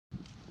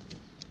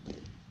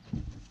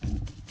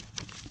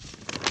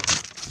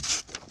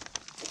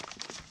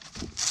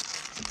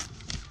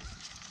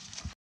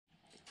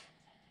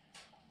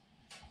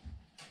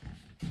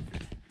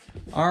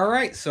All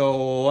right,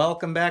 so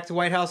welcome back to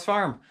White House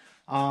Farm.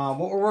 What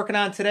we're working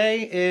on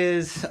today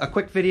is a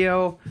quick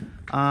video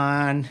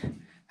on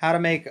how to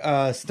make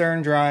a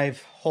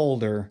Sterndrive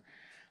holder.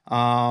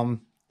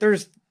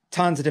 There's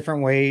tons of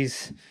different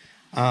ways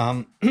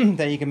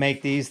that you can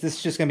make these. This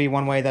is just going to be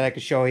one way that I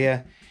could show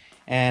you,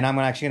 and I'm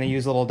actually going to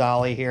use a little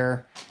dolly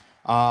here.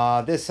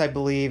 This, I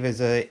believe,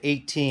 is a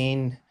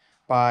 18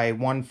 by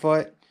 1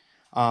 foot.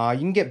 You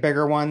can get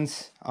bigger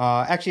ones.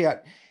 Actually,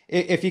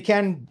 if you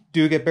can,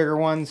 do get bigger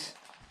ones.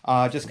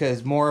 Just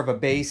because more of a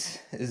base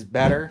is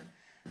better,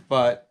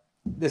 but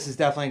this is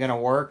definitely going to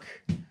work.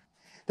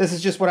 This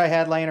is just what I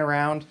had laying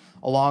around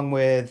along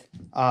with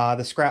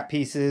the scrap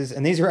pieces,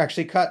 and these are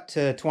actually cut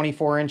to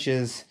 24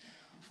 inches,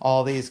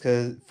 all these,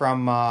 because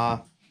from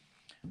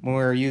when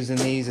we were using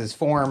these as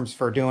forms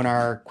for doing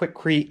our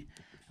quickcrete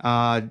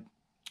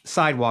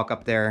sidewalk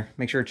up there.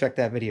 Make sure to check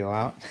that video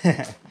out.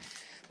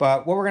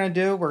 But what we're going to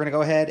do, we're going to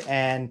go ahead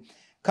and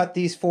cut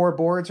these 4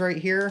 boards right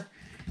here.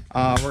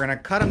 We're going to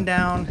cut them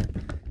down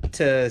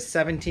to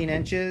 17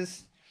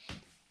 inches,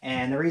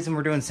 and the reason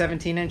we're doing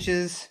 17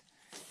 inches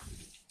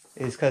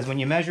is because when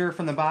you measure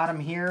from the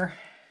bottom here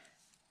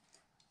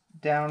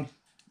down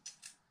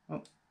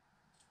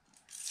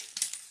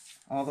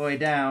all the way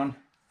down,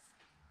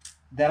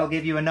 that'll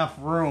give you enough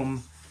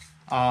room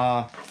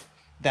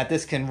that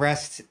this can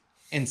rest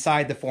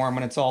inside the form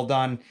when it's all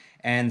done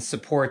and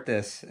support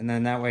this. And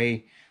then that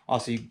way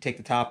also you can take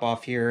the top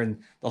off here,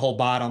 and the whole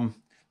bottom,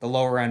 the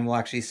lower end, will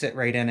actually sit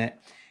right in it.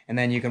 And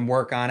then you can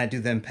work on it,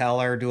 do the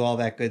impeller, do all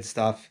that good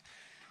stuff.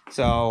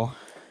 So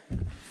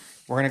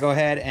we're going to go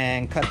ahead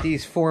and cut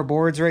these 4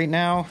 boards right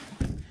now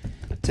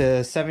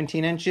to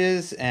 17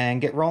 inches and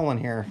get rolling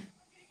here.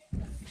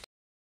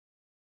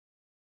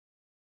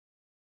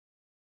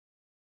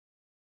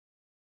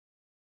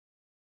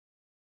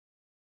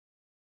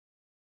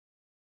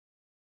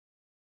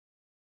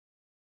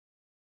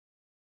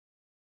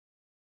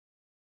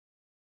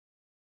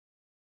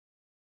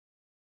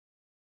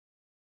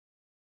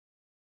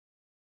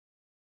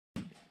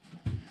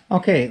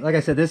 Okay, like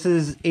I said, this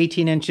is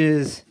 18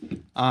 inches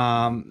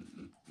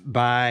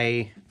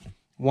by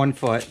 1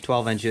 foot,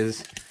 12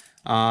 inches.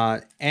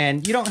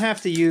 And you don't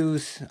have to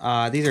use, these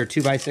are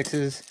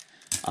 2x6s.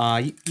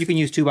 You can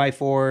use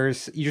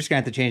 2x4s. You're just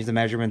going to have to change the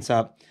measurements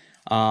up.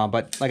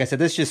 But like I said,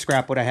 this is just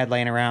scrap what I had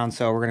laying around,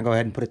 so we're going to go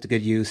ahead and put it to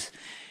good use.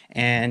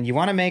 And you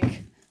want to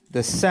make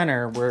the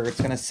center where it's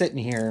going to sit in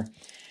here,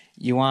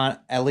 you want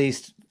at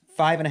least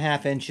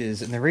 5.5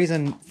 inches. And the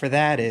reason for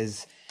that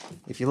is,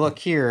 if you look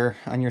here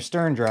on your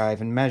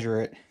Sterndrive and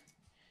measure it,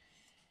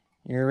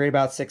 you're right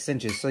about 6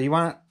 inches. So you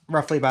want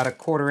roughly about a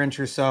 1/4 inch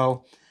or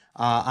so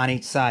on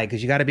each side,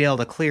 because you got to be able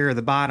to clear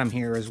the bottom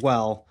here as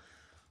well,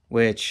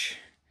 which,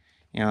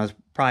 you know, is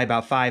probably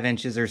about 5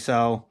 inches or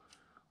so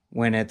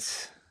when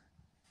it's,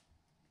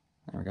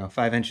 there we go,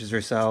 5 inches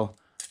or so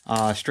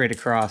straight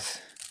across.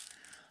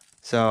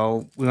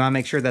 So we want to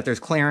make sure that there's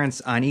clearance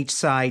on each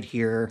side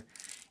here,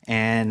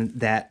 and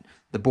that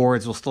the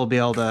boards will still be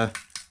able to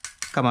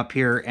come up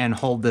here and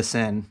hold this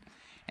in.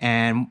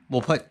 And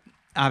we'll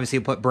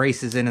obviously put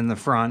braces in the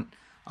front,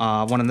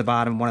 one on the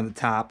bottom, one on the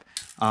top,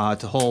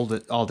 to hold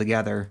it all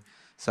together.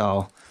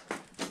 So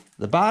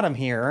the bottom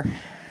here,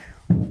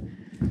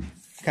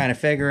 kind of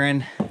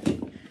figuring,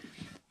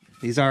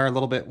 these are a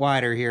little bit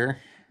wider here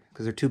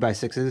because they're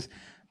 2x6s,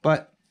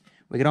 but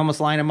we could almost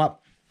line them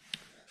up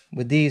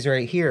with these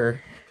right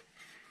here.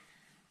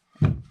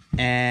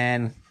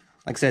 And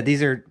like I said,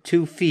 these are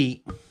 2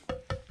 feet,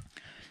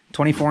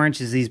 24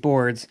 inches, these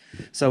boards.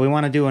 So we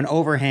want to do an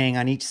overhang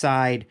on each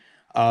side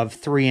of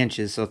 3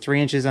 inches. So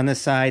 3 inches on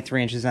this side,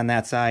 3 inches on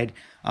that side,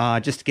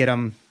 just to get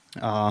them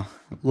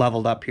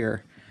leveled up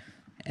here.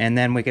 And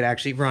then we could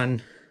actually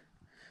run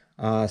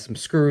some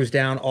screws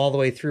down all the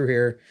way through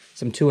here,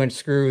 some 2-inch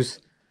screws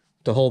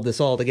to hold this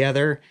all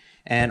together,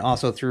 and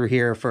also through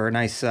here for a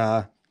nice, you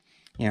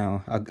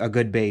know, a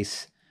good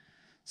base.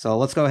 So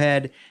let's go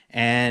ahead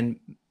and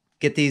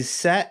get these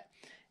set,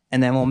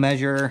 and then we'll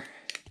measure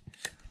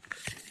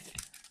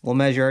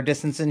our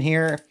distance in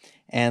here.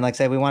 And like I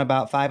said, we want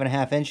about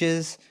 5.5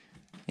 inches,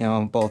 you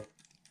know,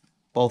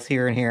 both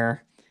here and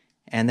here.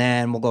 And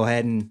then we'll go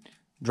ahead and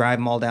drive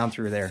them all down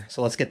through there.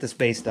 So let's get this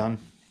base done.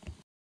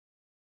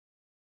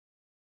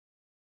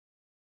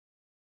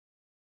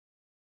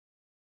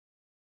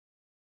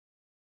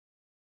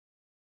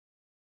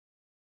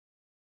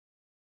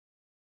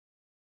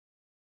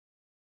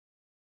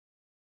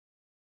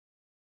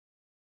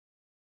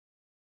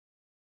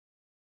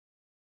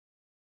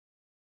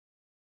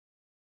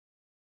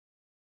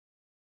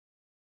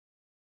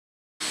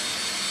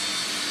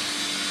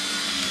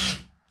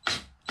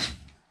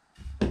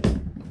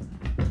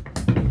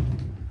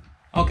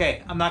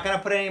 Okay, I'm not going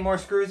to put any more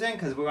screws in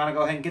because we want to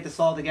go ahead and get this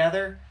all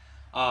together.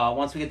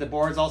 Once we get the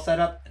boards all set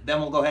up, then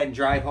we'll go ahead and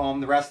drive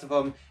home the rest of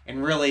them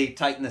and really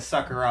tighten this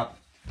sucker up.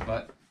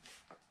 But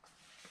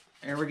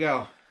there we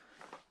go.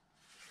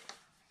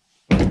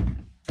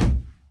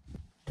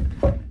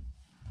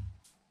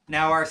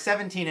 Now our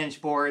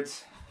 17-inch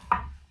boards,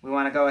 we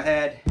want to go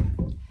ahead.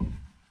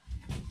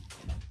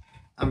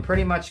 I'm I'm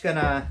pretty much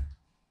gonna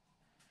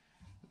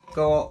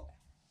go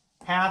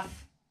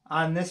half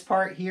on this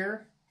part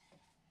here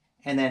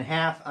and then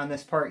half on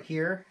this part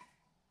here.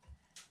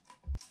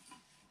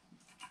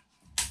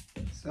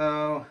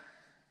 So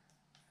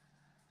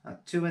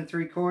 2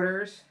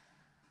 3/4.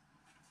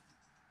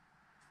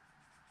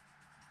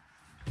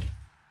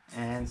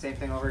 And same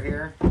thing over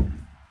here.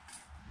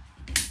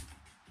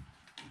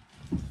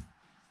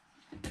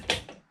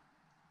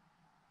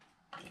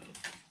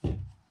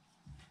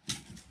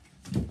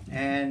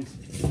 And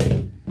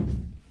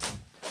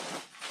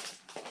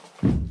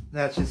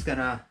that's just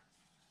gonna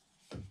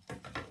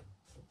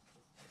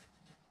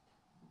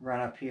run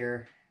up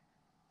here.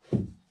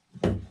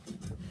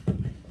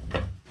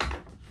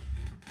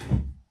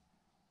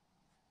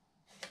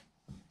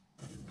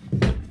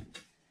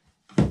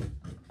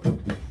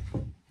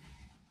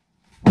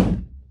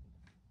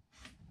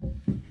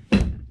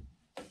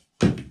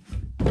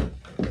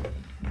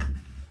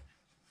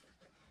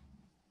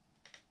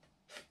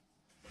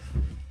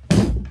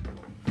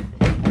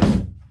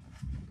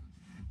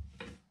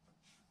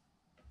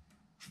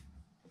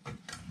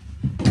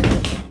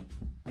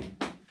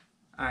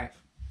 Alright,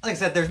 like I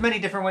said, there's many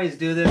different ways to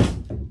do this.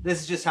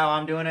 This is just how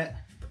I'm doing it.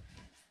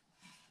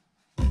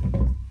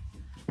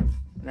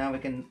 Now we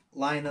can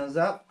line those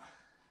up.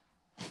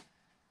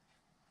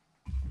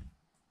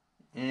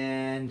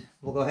 And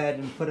we'll go ahead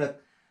and put a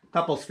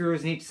couple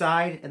screws in each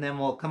side, and then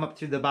we'll come up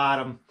through the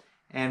bottom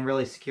and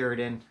really secure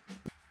it in.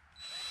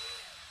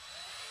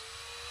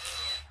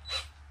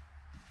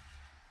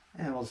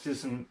 And we'll just do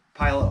some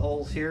pilot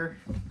holes here.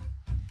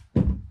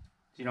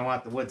 You don't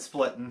want the wood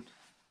splitting.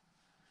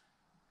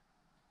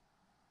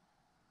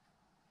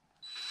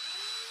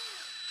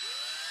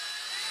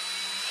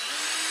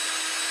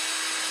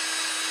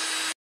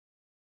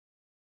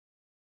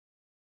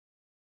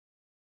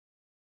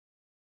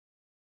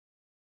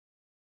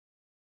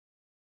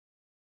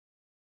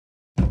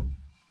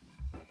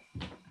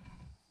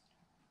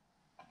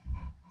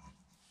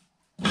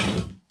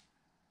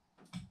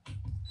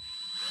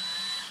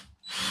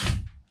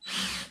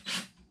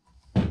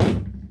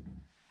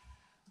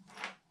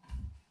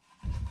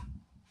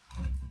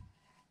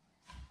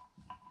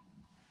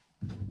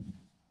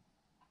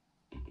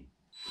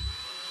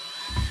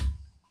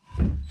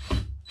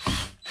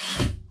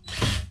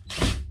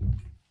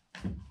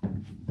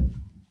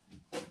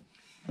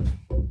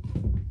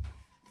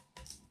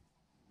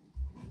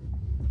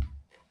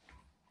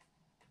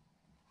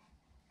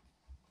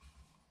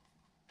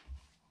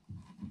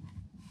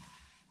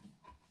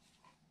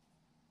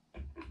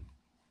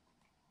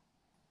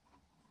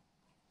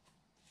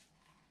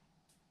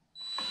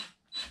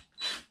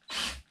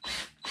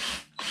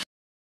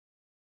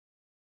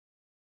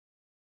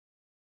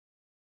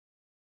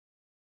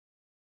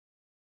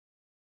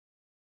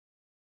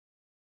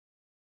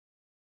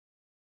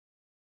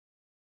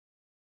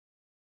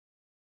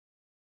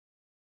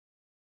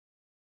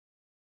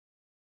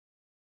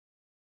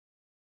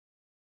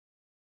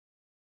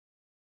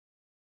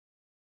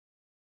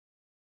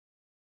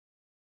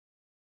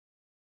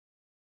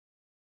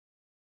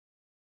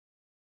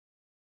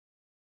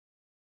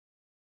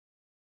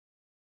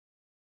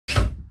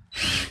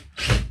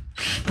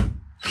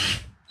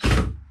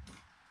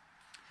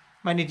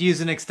 Might need to use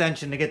an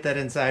extension to get that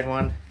inside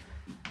one.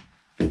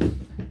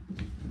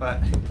 But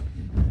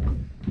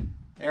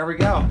there we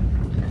go.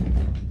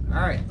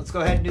 All right, let's go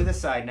ahead and do this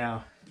side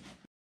now.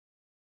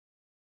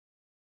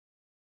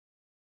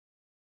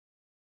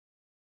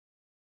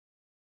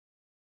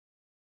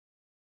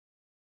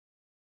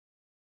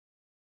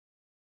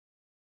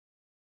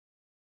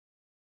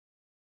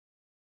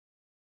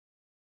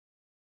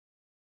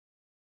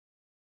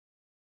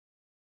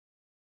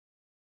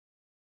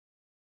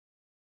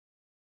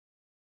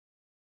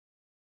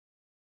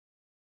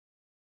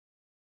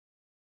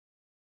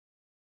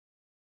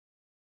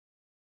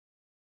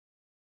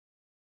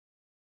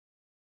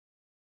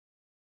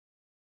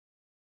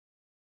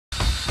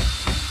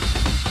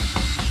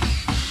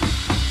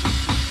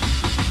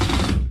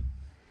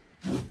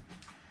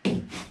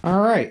 All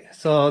right,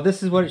 so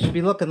this is what it should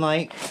be looking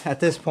like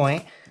at this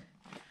point.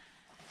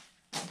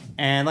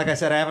 And like I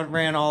said, I haven't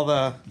ran all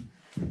the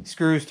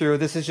screws through.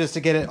 This is just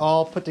to get it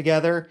all put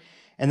together,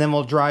 and then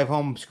we'll drive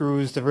home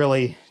screws to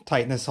really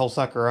tighten this whole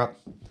sucker up.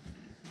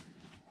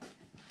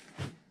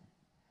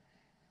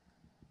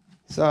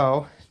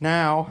 So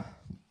now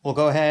we'll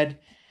go ahead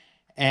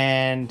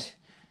and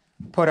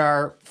put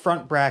our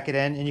front bracket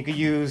in, and you could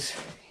use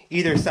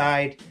either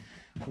side,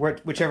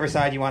 whichever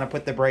side you want to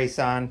put the brace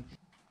on.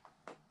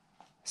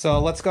 So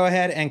let's go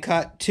ahead and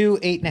cut two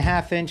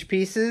 8.5-inch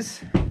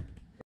pieces.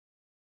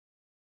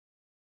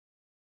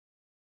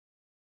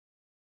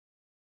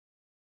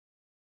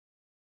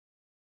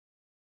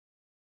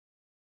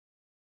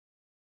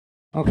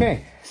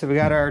 Okay, so we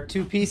got our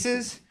two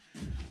pieces.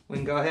 We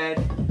can go ahead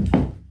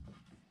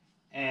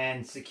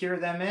and secure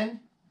them in.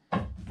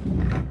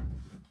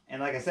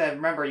 And like I said,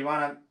 remember, you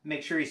want to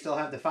make sure you still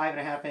have the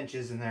 5.5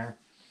 inches in there.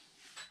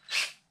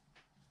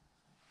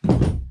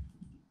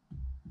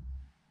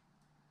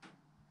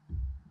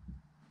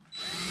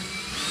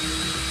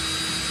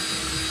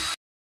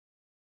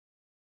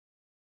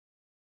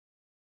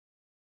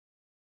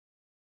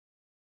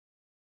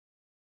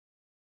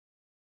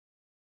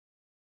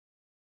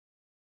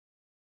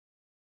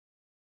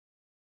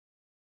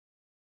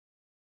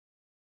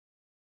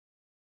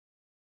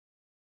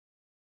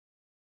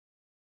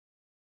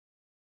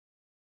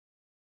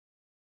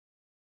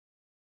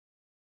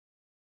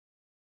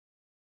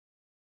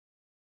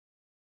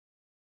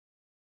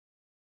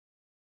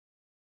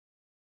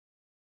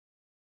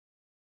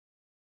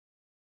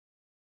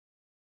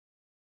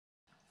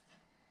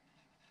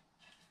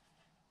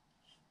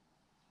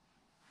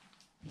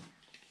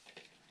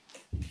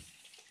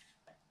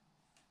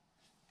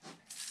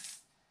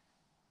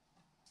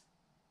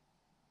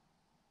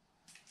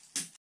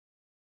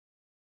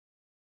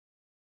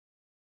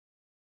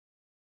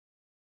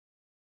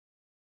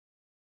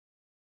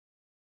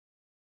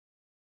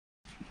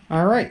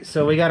 All right,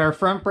 so we got our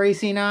front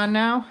bracing on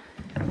now.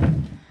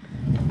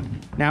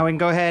 Now we can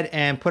go ahead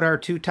and put our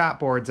 2 top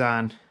boards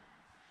on.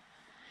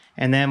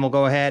 And then we'll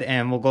go ahead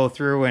and we'll go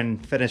through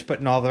and finish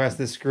putting all the rest of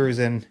the screws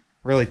in,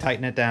 really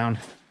tighten it down.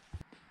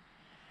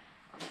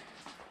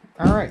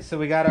 All right, so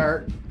we got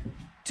our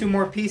 2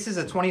 more pieces,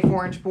 a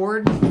 24-inch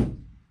board.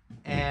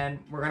 And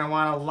we're gonna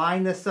wanna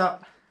line this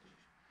up.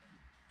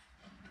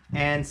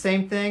 And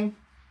same thing,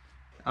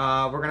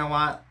 we're gonna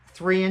want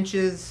 3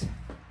 inches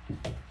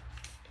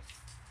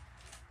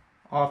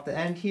off the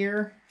end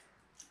here.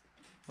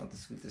 I'll have to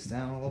scoot this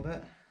down a little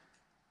bit.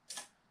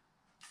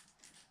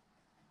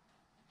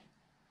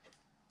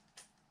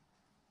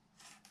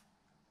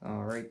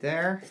 All right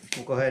there.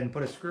 We'll go ahead and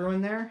put a screw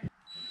in there.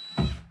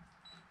 All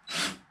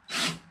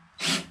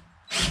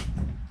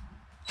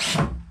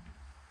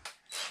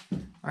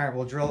right,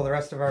 we'll drill the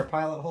rest of our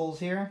pilot holes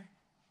here.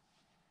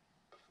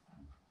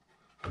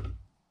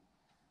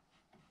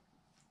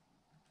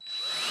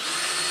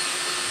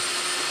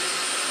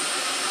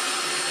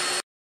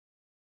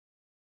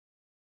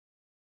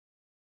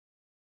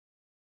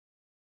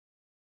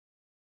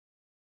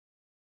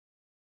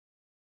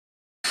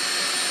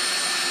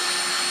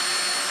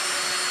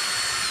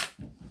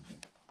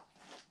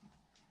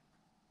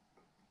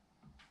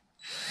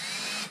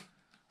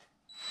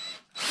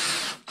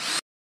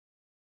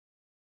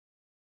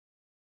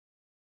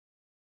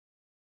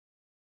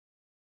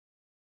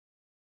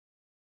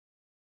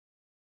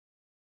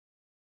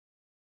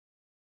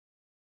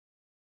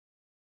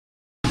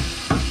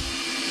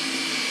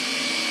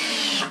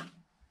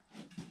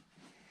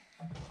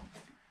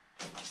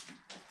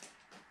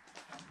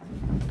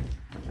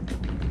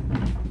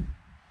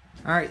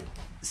 All right,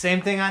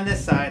 same thing on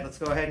this side. Let's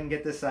go ahead and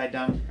get this side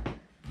done.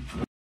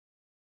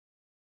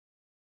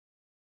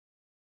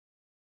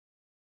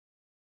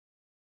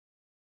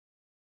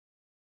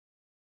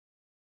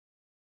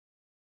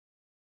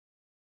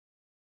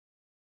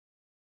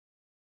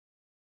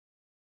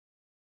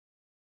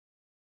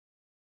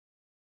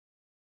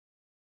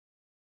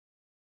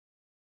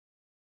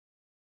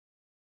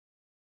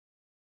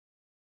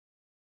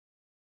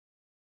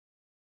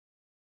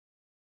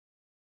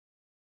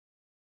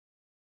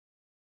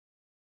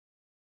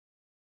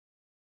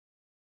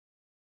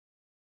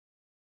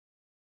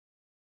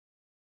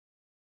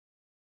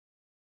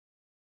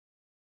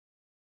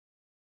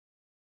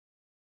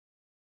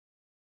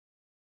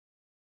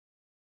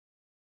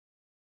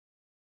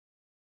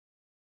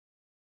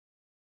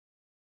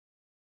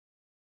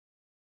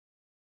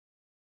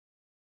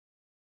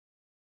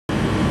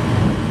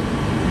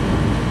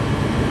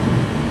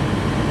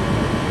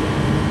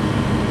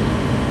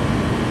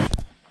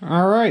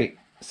 All right,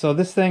 so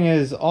this thing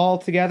is all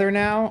together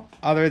now,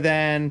 other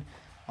than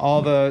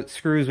all the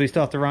screws we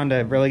still have to run to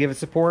really give it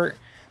support.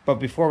 But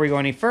before we go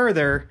any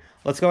further,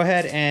 let's go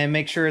ahead and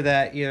make sure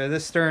that either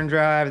this stern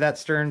drive, that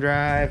stern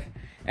drive,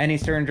 any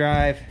stern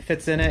drive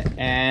fits in it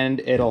and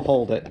it'll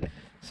hold it.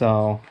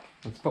 So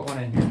let's put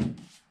one in here.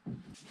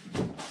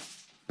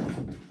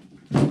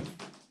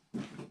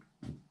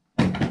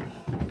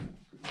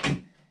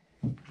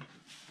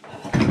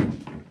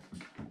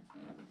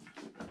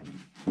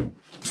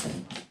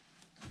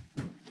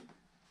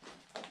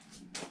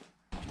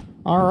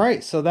 All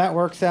right, so that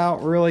works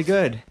out really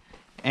good.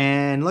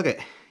 And look at,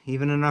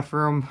 even enough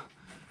room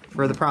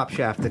for the prop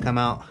shaft to come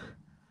out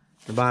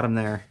the bottom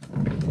there.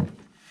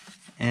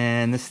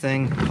 And this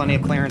thing, plenty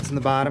of clearance in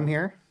the bottom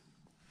here.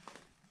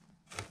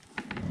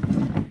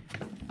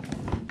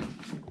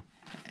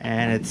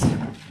 And it's,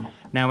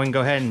 now we can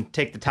go ahead and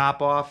take the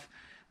top off.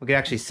 We could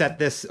actually set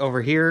this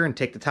over here and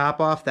take the top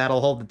off.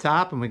 That'll hold the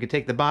top, and we could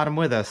take the bottom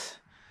with us.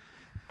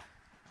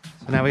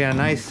 So now we got a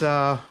nice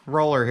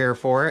roller here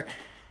for it.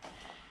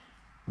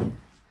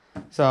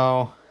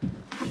 So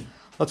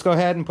let's go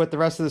ahead and put the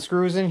rest of the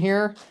screws in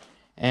here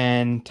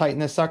and tighten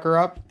this sucker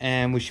up,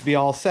 and we should be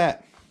all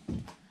set.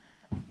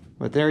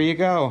 But there you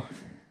go.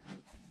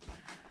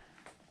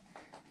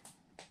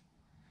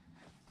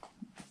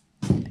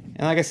 And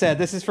like I said,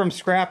 this is from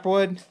scrap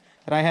wood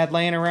that I had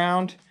laying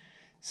around.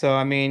 So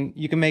I mean,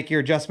 you can make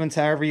your adjustments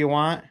however you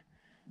want.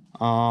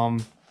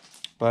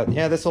 But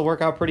yeah, this will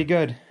work out pretty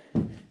good.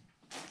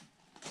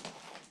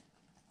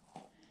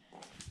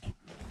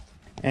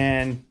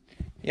 And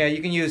yeah,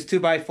 you can use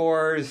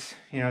 2x4s,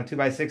 you know,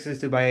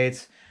 2x6s,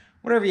 2x8s,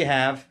 whatever you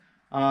have.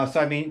 So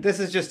I mean, this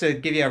is just to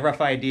give you a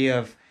rough idea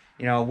of,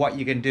 you know, what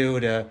you can do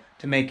to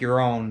make your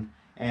own.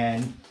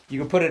 And you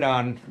can put it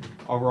on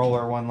a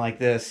roller one like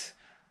this.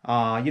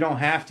 You don't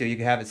have to. You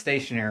can have it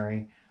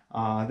stationary.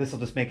 This will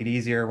just make it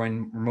easier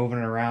when we're moving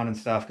it around and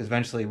stuff, because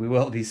eventually we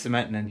will be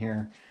cementing in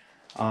here.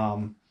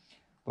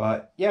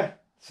 But yeah,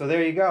 so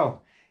there you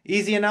go.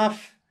 Easy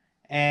enough,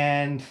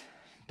 and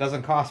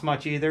doesn't cost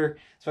much either,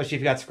 especially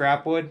if you got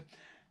scrap wood.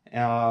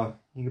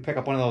 You can pick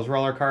up one of those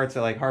roller carts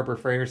at like Harbor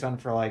Freight or something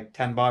for like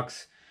 10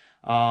 bucks.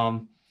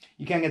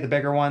 You can get the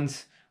bigger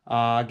ones,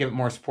 give it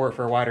more support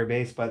for a wider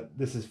base, but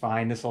this is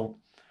fine. This will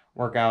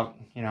work out,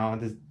 you know,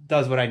 this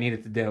does what I need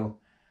it to do.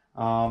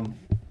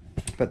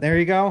 But there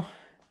you go.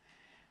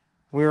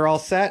 We're all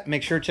set.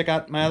 Make sure to check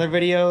out my other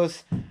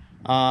videos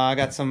I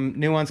got some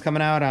new ones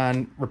coming out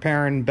on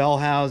repairing bell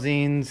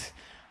housings,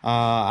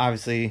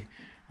 obviously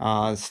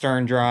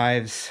stern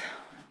drives,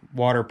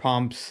 water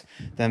pumps,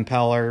 the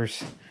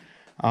impellers,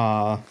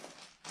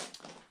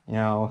 you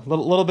know, a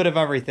little bit of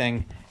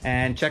everything.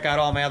 And check out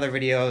all my other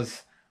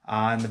videos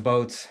on the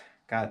boats.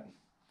 Got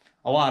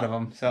a lot of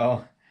them. So,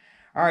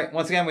 all right,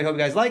 once again, we hope you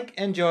guys like,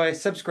 enjoy,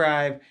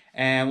 subscribe,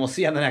 and we'll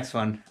see you on the next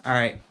one. All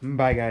right,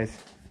 bye guys.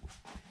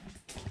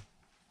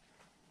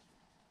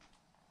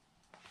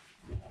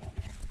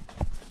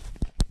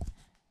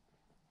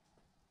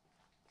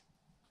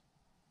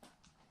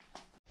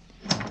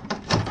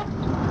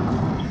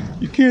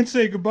 You can't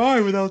say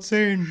goodbye without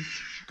saying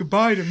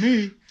goodbye to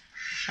me.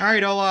 All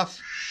right,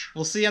 Olaf.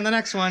 We'll see you on the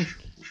next one.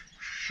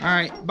 All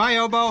right. Bye,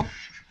 Obo.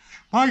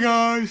 Bye,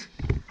 guys.